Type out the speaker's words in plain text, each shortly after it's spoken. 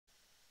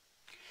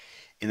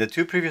In the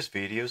two previous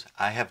videos,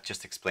 I have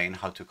just explained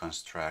how to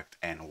construct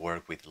and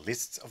work with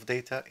lists of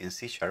data in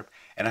C#,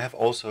 and I have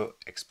also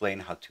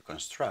explained how to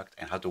construct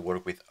and how to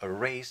work with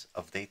arrays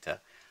of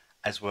data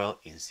as well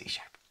in C#.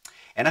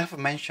 And I have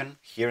mentioned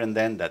here and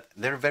then that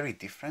they're very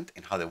different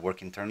in how they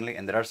work internally,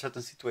 and there are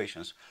certain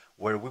situations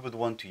where we would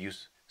want to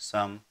use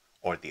some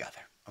or the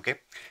other. Okay,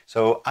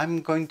 so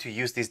I'm going to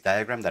use this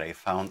diagram that I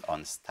found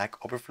on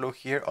Stack Overflow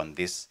here on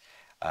this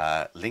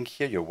link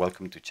here. You're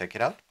welcome to check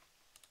it out,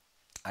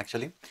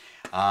 actually.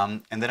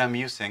 And that I'm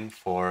using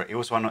for, it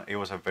was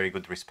a very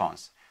good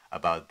response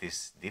about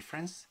this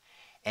difference.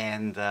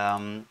 And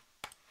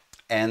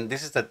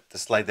this is the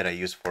slide that I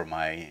use for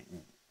my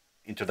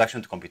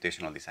Introduction to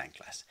Computational Design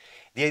class.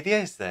 The idea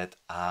is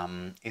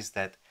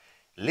that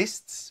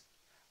lists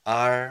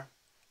are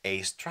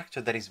a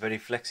structure that is very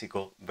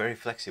flexible,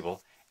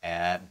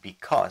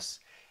 because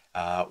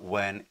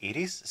when it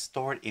is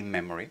stored in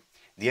memory,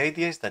 the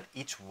idea is that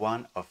each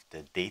one of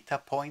the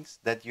data points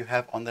that you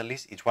have on the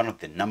list, each one of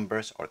the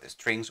numbers or the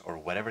strings or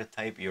whatever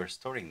type you're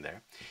storing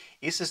there,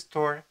 is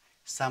stored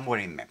somewhere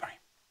in memory.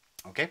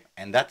 Okay,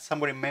 and that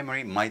somewhere in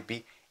memory might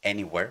be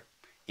anywhere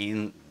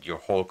in your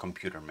whole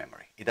computer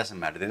memory. It doesn't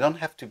matter. They don't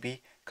have to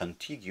be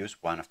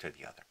contiguous one after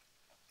the other.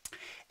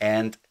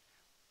 And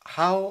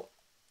how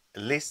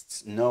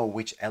lists know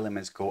which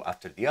elements go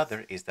after the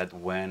other is that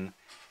when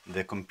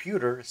the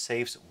computer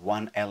saves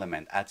one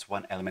element, adds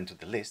one element to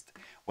the list,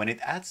 when it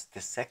adds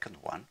the second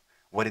one,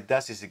 what it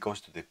does is it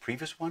goes to the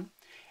previous one,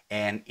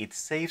 and it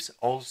saves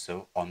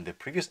also on the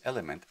previous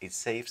element, it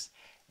saves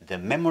the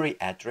memory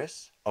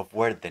address of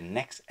where the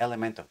next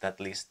element of that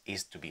list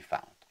is to be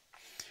found.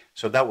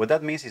 So that what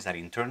that means is that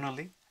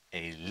internally,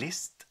 a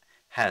list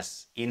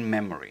has in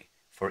memory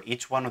for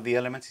each one of the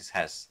elements, it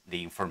has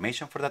the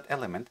information for that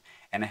element,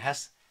 and it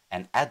has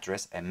an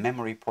address, a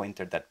memory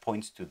pointer that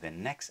points to the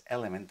next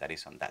element that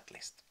is on that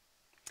list.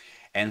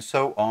 And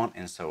so on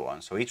and so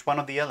on. So each one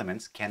of the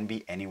elements can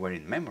be anywhere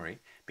in memory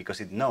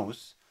because it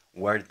knows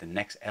where the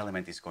next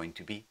element is going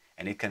to be,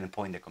 and it can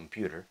point the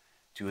computer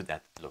to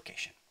that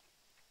location.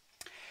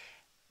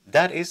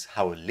 That is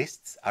how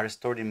lists are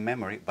stored in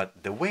memory,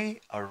 but the way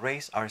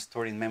arrays are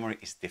stored in memory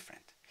is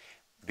different.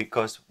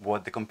 Because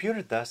what the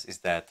computer does is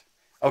that,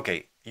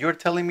 okay, you're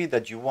telling me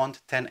that you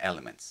want 10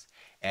 elements.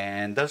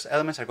 And those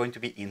elements are going to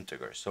be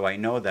integers. So I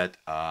know that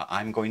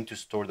I'm going to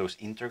store those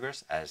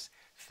integers as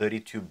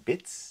 32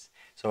 bits.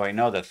 So I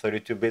know that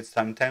 32 bits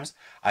times,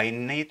 I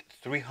need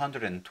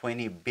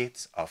 320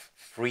 bits of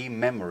free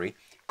memory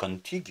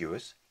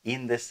contiguous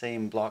in the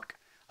same block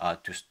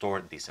to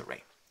store this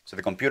array. So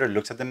the computer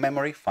looks at the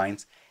memory,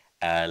 finds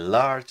a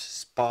large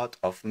spot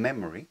of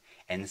memory,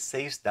 and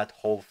saves that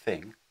whole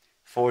thing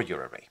for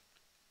your array.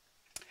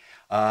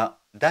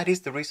 That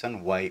is the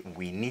reason why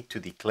we need to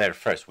declare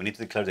first. We need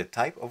to declare the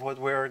type of what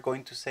we're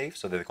going to save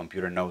so that the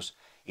computer knows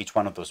each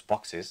one of those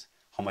boxes,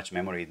 how much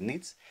memory it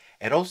needs.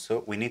 And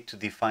also, we need to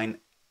define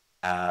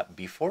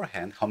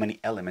beforehand how many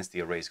elements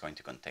the array is going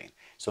to contain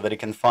so that it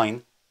can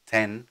find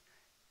 10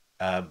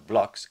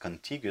 blocks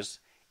contiguous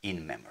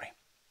in memory.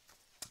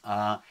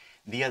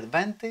 The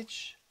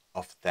advantage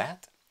of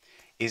that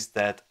is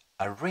that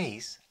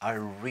arrays are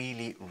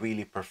really,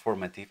 really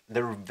performative.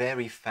 They're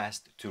very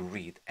fast to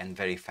read and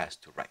very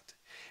fast to write.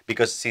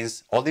 Because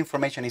since all the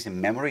information is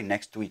in memory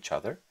next to each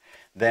other,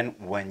 then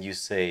when you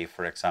say,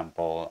 for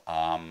example,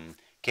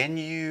 can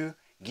you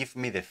give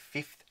me the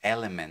fifth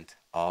element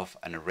of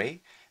an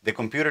array? The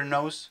computer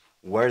knows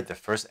where the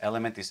first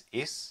element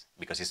is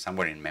because it's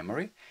somewhere in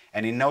memory,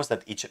 and it knows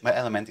that each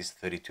element is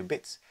 32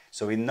 bits.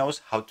 So it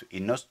knows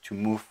to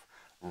move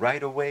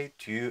right away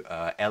to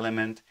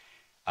element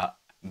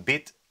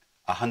bit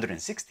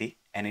 160,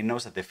 and it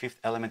knows that the fifth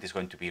element is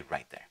going to be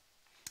right there.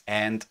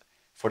 And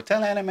for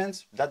 10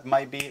 elements, that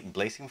might be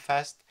blazing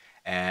fast,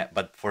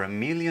 but for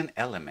 1,000,000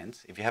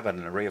 elements, if you have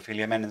an array of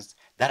elements,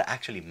 that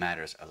actually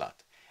matters a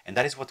lot. And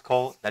that is what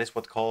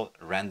called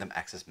random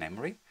access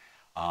memory.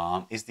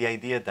 Is the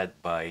idea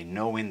that by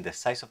knowing the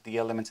size of the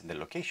elements and the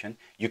location,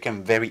 you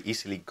can very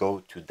easily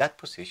go to that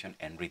position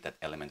and read that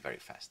element very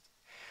fast.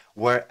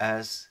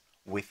 Whereas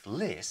with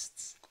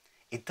lists,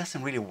 it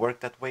doesn't really work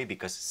that way,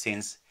 because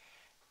since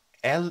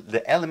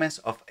the elements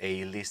of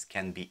a list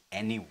can be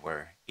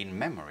anywhere in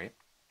memory,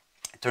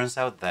 it turns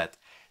out that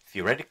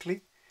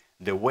theoretically,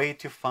 the way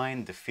to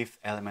find the fifth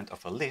element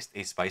of a list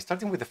is by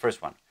starting with the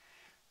first one,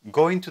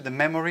 going to the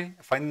memory,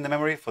 finding the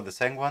memory for the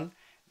second one,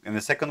 and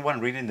the second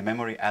one, reading the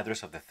memory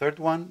address of the third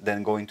one,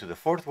 then going to the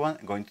fourth one,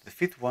 going to the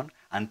fifth one,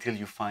 until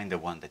you find the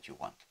one that you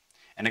want.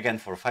 And again,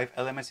 for 5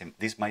 elements,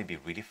 this might be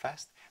really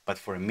fast, but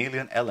for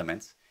 1,000,000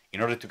 elements,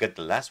 in order to get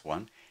the last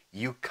one,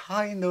 you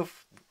kind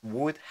of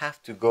would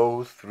have to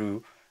go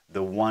through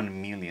the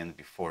 1,000,000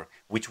 before,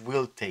 which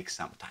will take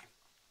some time,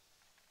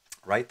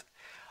 right?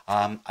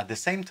 At the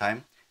same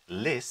time,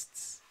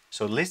 lists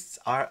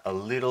are a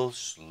little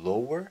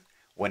slower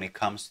when it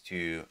comes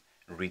to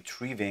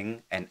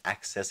retrieving and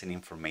accessing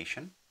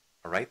information,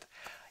 all right?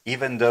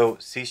 Even though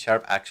C#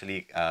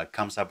 actually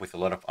comes up with a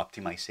lot of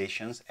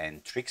optimizations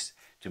and tricks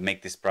to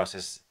make this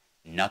process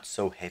not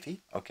so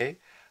heavy, okay?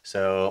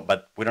 So,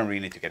 but we don't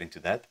really need to get into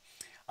that.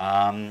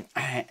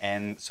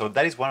 And so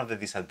that is one of the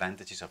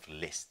disadvantages of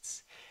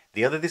lists.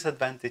 The other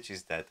disadvantage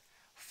is that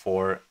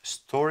for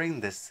storing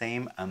the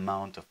same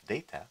amount of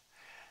data,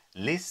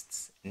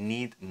 lists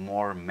need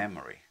more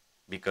memory,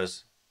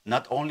 because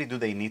not only do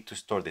they need to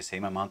store the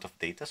same amount of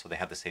data, so they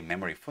have the same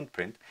memory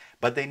footprint,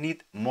 but they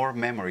need more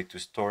memory to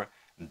store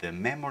the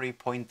memory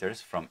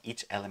pointers from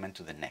each element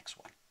to the next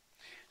one.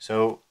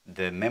 So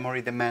the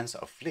memory demands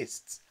of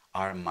lists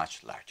are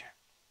much larger.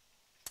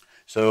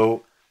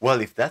 So, well,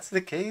 if that's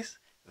the case,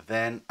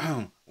 then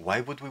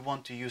why would we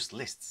want to use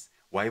lists?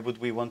 Why would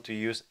we want to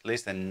use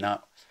lists and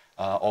not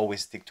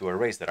always stick to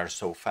arrays that are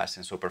so fast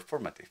and so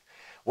performative?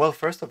 Well,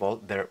 first of all,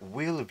 there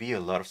will be a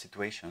lot of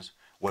situations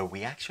where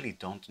we actually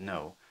don't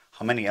know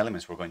how many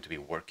elements we're going to be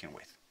working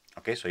with.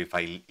 Okay, so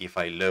if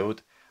I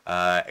load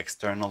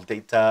external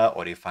data,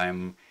 or if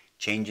I'm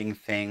changing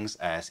things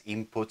as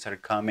inputs are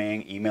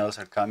coming, emails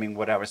are coming,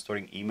 whatever,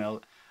 storing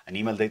an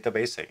email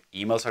database, say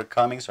emails are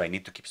coming, so I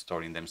need to keep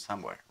storing them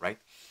somewhere, right?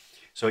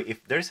 So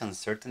if there's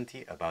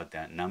uncertainty about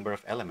the number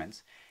of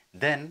elements,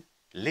 then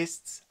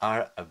lists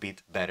are a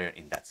bit better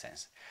in that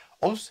sense.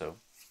 Also,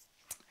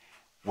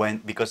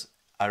 because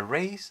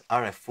arrays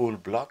are a full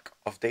block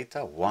of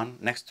data, one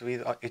next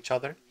to each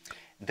other,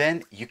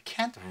 then you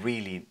can't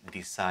really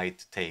decide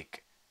to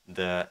take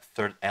the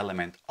third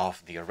element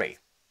of the array.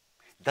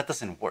 That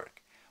doesn't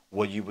work.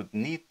 What you would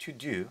need to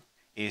do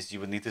is you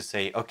would need to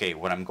say, okay,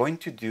 what I'm going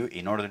to do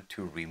in order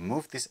to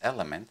remove this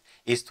element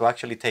is to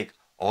actually take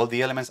all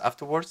the elements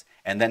afterwards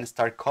and then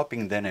start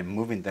copying them and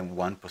moving them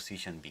one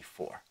position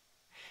before,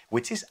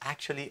 which is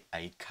actually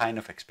a kind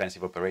of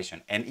expensive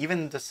operation. And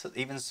even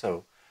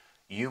so,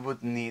 you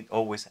would need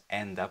always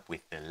end up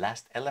with the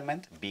last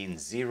element being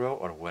 0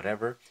 or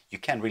whatever. You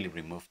can't really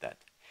remove that.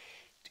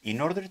 In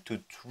order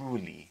to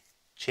truly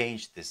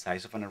change the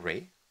size of an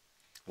array,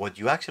 what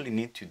you actually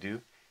need to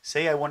do,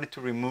 say I wanted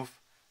to remove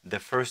the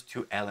first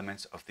 2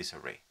 elements of this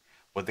array.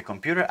 What the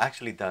computer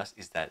actually does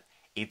is that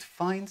it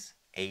finds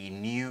a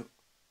new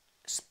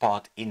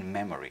spot in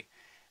memory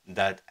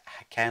that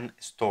can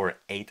store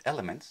 8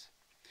 elements,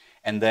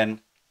 and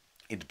then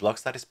it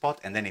blocks that spot,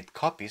 and then it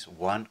copies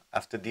one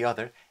after the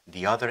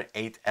other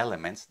 8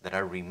 elements that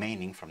are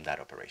remaining from that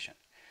operation.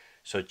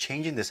 So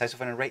changing the size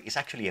of an array is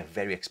actually a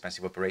very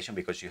expensive operation,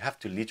 because you have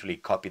to literally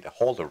copy the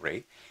whole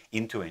array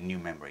into a new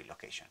memory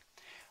location.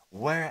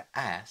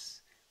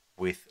 Whereas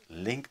with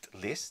linked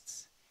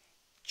lists,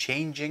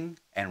 changing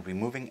and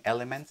removing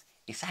elements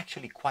is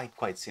actually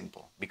quite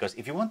simple, because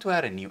if you want to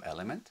add a new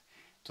element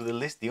to the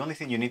list, the only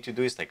thing you need to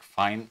do is like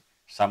find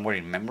somewhere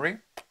in memory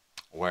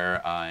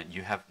where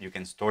you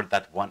can store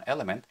that one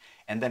element,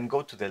 and then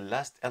go to the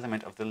last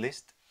element of the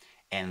list,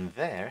 and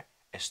there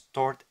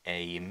store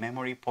a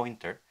memory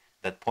pointer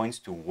that points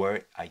to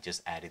where I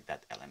just added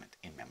that element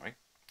in memory.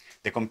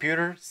 The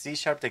computer, C#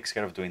 takes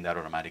care of doing that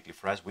automatically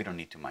for us. We don't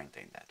need to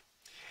maintain that.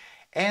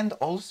 And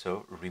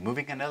also,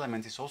 removing an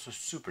element is also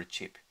super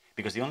cheap,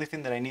 because the only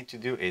thing that I need to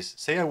do is,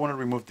 say I want to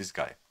remove this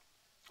guy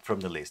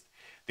from the list.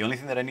 The only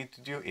thing that I need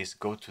to do is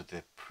go to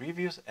the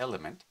previous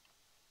element,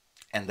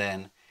 and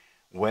then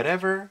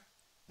wherever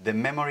the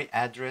memory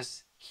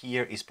address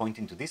here is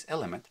pointing to this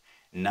element,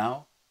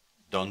 now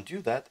don't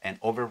do that and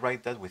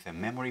overwrite that with a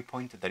memory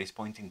pointer that is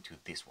pointing to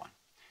this one.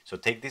 So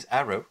take this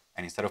arrow,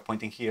 and instead of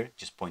pointing here,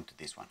 just point to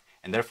this one.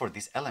 And therefore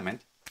this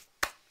element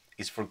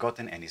is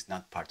forgotten and is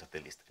not part of the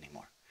list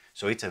anymore.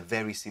 So it's a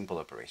very simple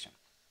operation.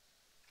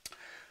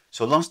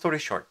 So long story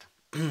short,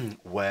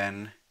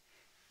 when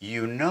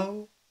you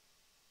know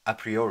a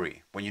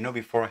priori, when you know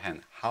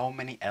beforehand how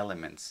many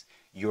elements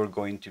you're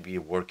going to be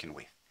working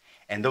with,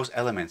 and those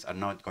elements are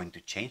not going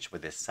to change,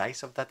 but the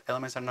size of that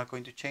elements are not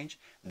going to change,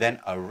 then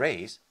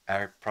arrays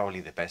are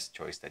probably the best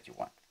choice that you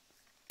want.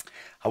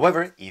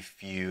 However,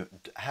 if you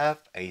have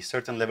a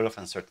certain level of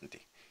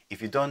uncertainty,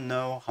 if you don't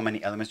know how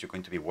many elements you're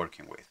going to be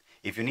working with,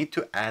 if you need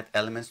to add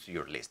elements to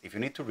your list, if you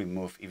need to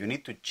remove, if you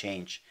need to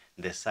change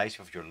the size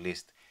of your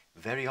list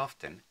very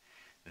often,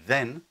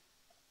 then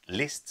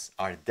lists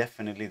are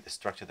definitely the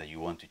structure that you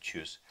want to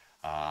choose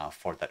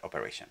for that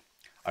operation.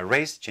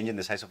 Arrays, changing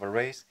the size of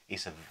arrays,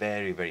 is a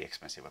very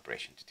expensive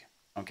operation to do.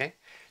 Okay,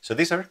 so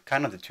these are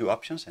kind of the two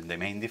options and the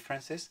main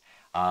differences.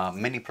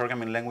 Many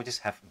programming languages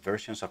have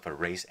versions of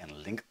arrays and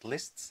linked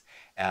lists,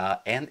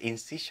 and in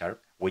C#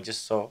 we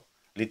just saw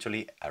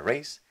literally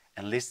arrays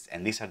and lists,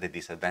 and these are the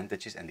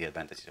disadvantages and the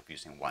advantages of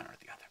using one or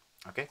the other.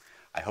 Okay,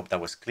 I hope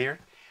that was clear,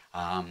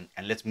 and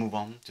let's move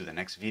on to the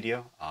next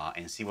video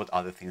and see what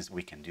other things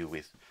we can do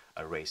with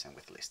arrays and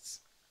with lists.